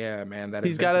wow, yeah, man,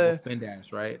 he's got a spin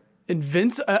dash, right?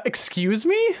 Excuse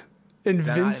me,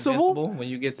 invincible. When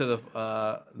you get to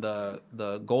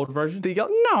the gold version,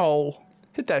 no,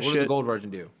 hit that shit. What does the gold version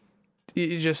do?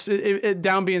 You just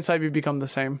down B and side B become the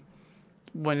same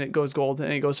when it goes gold,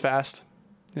 and it goes fast,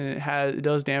 and it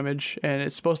does damage, and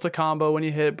it's supposed to combo when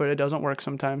you hit, but it doesn't work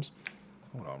sometimes.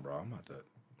 Hold on, bro. I'm about to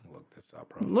look this up,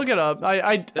 bro. Look it up.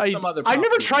 I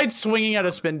never tried swinging at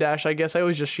a spin dash. I guess I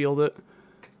always just shield it.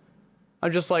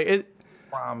 I'm just like it.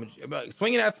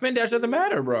 Swinging at spin dash doesn't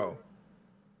matter, bro.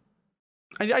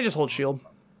 I just hold shield.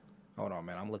 Hold on,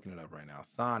 man. I'm looking it up right now.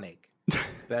 Sonic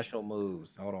special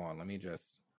moves. Hold on. Let me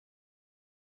just.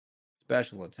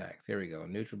 Special attacks. Here we go.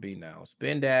 Neutral B now.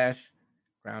 Spin dash,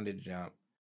 grounded jump.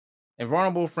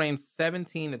 Invulnerable frames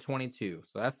 17 to 22.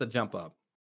 So that's the jump up.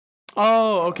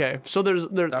 Oh, okay. So there's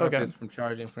okay. From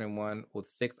charging frame 1 with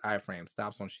 6 iframes.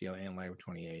 Stops on shield and light with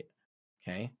 28.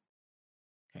 Okay.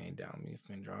 Okay, down me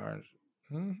spin charge.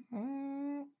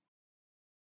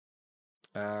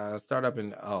 Start up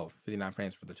in 59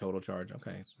 frames for the total charge.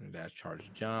 Okay. Spin dash,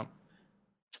 charge, jump.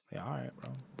 Yeah, all right,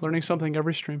 bro. Learning something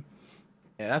every stream.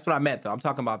 Yeah, that's what I meant though. I'm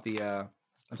talking about the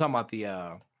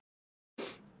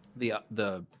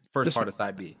first part of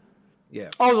side B. Yeah.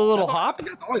 Oh, the little hop.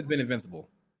 It's always been invincible.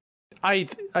 I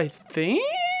think.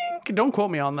 Don't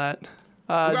quote me on that.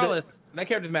 Regardless, that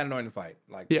character's mad annoying to fight.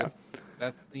 Like, yeah,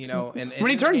 that's you know, and when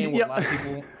he turns, a lot of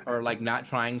people are like not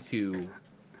trying to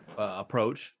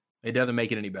approach. It doesn't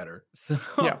make it any better. So,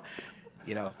 yeah,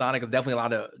 you know, Sonic is definitely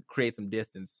allowed to create some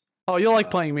distance. Oh, you'll like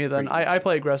playing me then. I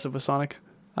play aggressive with Sonic.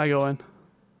 I go in.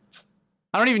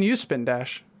 I don't even use spin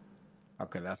dash.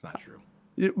 Okay, that's not true.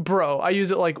 Bro, I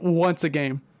use it like once a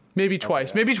game. Maybe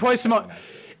twice. Maybe twice a month.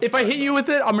 If I hit you with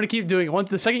it, I'm going to keep doing it. Once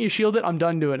the second you shield it, I'm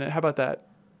done doing it. How about that?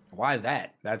 Why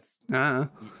that? That's... Because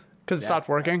it stopped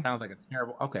working. Sounds like a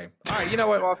terrible... Okay. All right, you know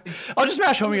what, Austin? I'll just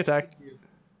smash homing attack.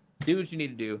 Do what you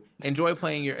need to do. Enjoy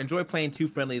playing 2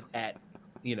 friendlies at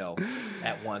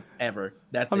once, ever.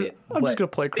 That's it. I'm just going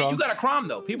to play Crom. You got a Crom,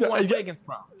 though. People want to play against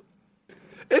Crom.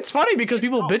 It's funny because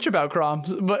people bitch about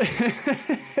Croms, but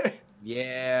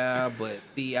yeah, but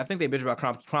see, I think they bitch about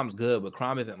Crom. Crom's good, but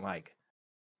Crom isn't like,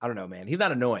 I don't know, man. He's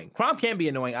not annoying. Crom can be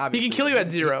annoying, obviously. He can kill you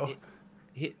at 0.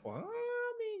 Well,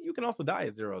 I mean, you can also die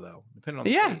at 0 though, depending on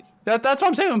the stage. That's what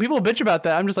I'm saying. When people bitch about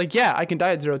that, I'm just like, yeah, I can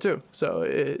die at 0 too. So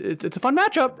it's a fun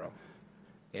matchup, bro.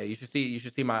 Yeah, you should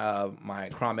see my my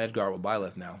Crom Edgeguard with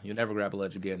Byleth now. You'll never grab a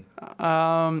ledge again.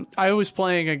 I was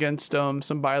playing against some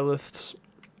Byleths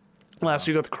last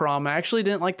week with Crom. I actually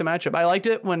didn't like the matchup. I liked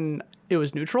it when it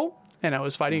was neutral and I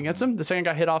was fighting against him. The second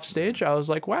I got hit off stage, I was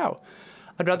like, wow,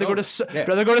 I'd rather go to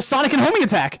Sonic and homing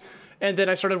attack. And then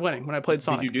I started winning when I played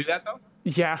Sonic. Did you do that though?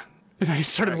 Yeah. And I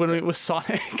started winning with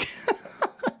Sonic.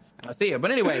 I see it.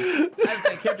 But anyway, as I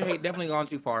said, character hate definitely gone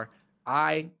too far.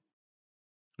 I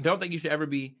don't think you should ever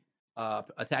be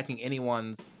attacking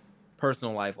anyone's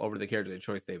personal life over the character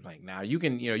choice they've playing. Now you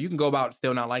can go about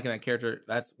still not liking that character.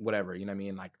 That's whatever. You know what I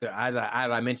mean? Like as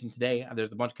I mentioned today,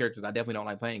 there's a bunch of characters I definitely don't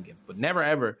like playing against, but never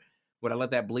ever would I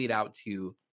let that bleed out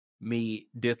to me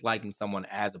disliking someone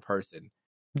as a person.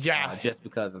 Yeah. Just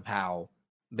because of how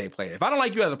they play. If I don't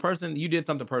like you as a person, you did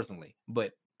something personally,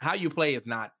 but how you play is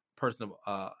not personal.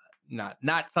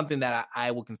 Not something that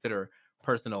I will consider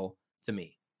personal to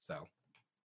me. So,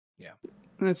 yeah.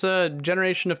 It's a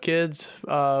generation of kids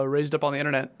raised up on the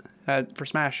internet for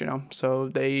Smash, so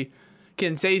they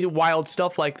can say wild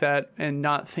stuff like that and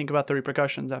not think about the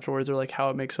repercussions afterwards, or like how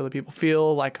it makes other people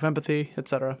feel, lack of empathy,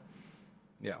 etc.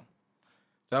 Yeah.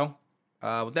 So,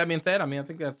 with that being said, I mean, I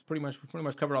think that's pretty much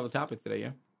covered all the topics today.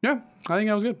 Yeah. Yeah, I think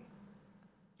that was good.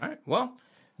 All right. Well,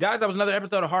 guys, that was another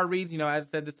episode of Hard Reads. As I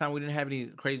said, this time we didn't have any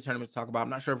crazy tournaments to talk about.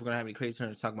 I'm not sure if we're going to have any crazy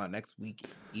tournaments to talk about next week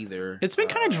either. It's been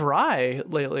kind of dry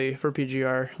lately for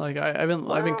PGR. Like, I've been...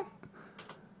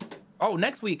 Oh,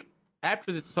 next week,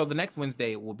 after this, so the next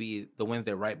Wednesday will be the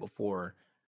Wednesday right before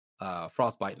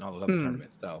Frostbite and all those other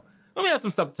tournaments. So, we have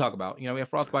some stuff to talk about. We have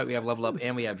Frostbite, we have Level Up,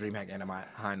 and we have DreamHack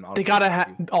Anaheim. They got to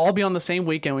all be on the same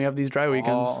weekend. We have these dry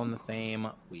weekends. All on the same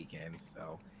weekend,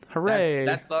 so... Hooray.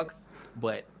 That sucks,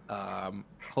 but...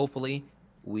 hopefully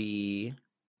we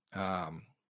have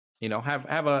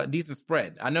a decent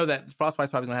spread. I know that Frostbite's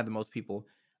probably gonna have the most people.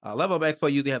 Level Up Expo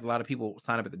usually has a lot of people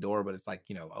sign up at the door, but it's like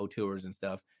O-tours and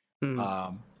stuff.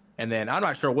 And then I'm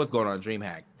not sure what's going on in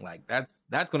DreamHack. Like that's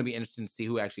gonna be interesting to see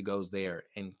who actually goes there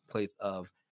in place of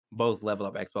both Level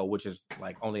Up Expo, which is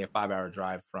like only a 5-hour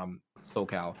drive from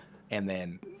SoCal, and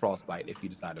then Frostbite if you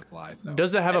decide to fly. So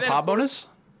does it have a pop bonus?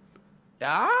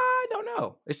 I don't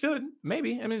know. It should.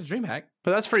 Maybe. I mean, it's DreamHack.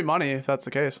 But that's free money if that's the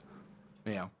case.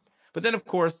 Yeah. But then, of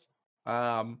course,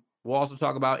 we'll also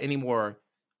talk about any more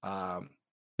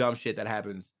dumb shit that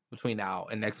happens between now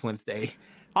and next Wednesday.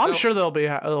 I'm sure there'll be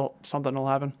something will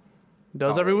happen. It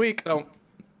does every week. So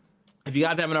if you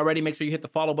guys haven't already, make sure you hit the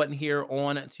follow button here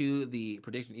on to the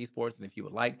Prediction Esports. And if you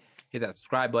would like, hit that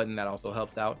subscribe button. That also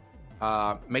helps out.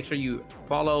 Make sure you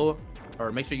follow or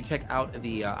make sure you check out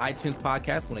the iTunes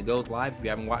podcast when it goes live if you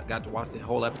haven't got to watch the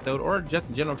whole episode, or just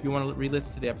in general if you want to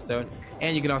re-listen to the episode.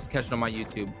 And you can also catch it on my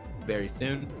YouTube very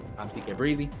soon. I'm CK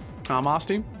Breezy. I'm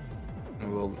Austin.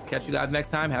 And we'll catch you guys next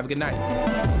time. Have a good night.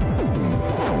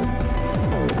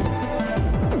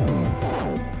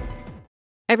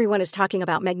 Everyone is talking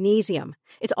about magnesium.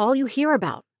 It's all you hear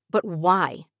about. But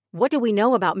why? What do we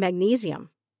know about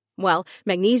magnesium? Well,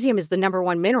 magnesium is the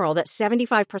 #1 mineral that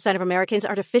 75% of Americans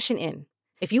are deficient in.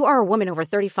 If you are a woman over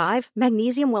 35,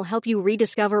 magnesium will help you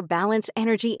rediscover balance,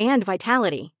 energy, and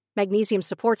vitality. Magnesium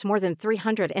supports more than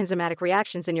 300 enzymatic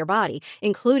reactions in your body,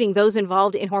 including those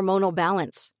involved in hormonal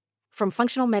balance. From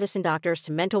functional medicine doctors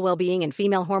to mental well-being and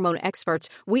female hormone experts,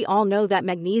 we all know that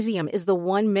magnesium is the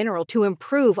one mineral to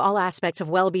improve all aspects of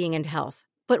well-being and health.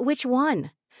 But which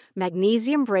one?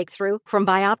 Magnesium Breakthrough from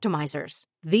Bioptimizers,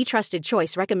 the trusted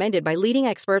choice recommended by leading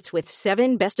experts with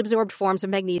 7 best-absorbed forms of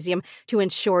magnesium to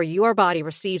ensure your body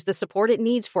receives the support it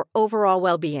needs for overall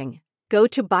well-being. Go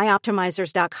to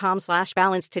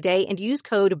bioptimizers.com/balance today and use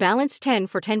code BALANCE10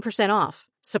 for 10% off.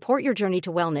 Support your journey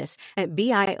to wellness at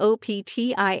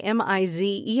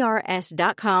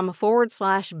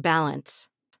bioptimizers.com/balance.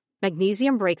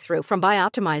 Magnesium Breakthrough from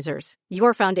Bioptimizers,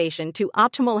 your foundation to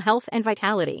optimal health and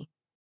vitality.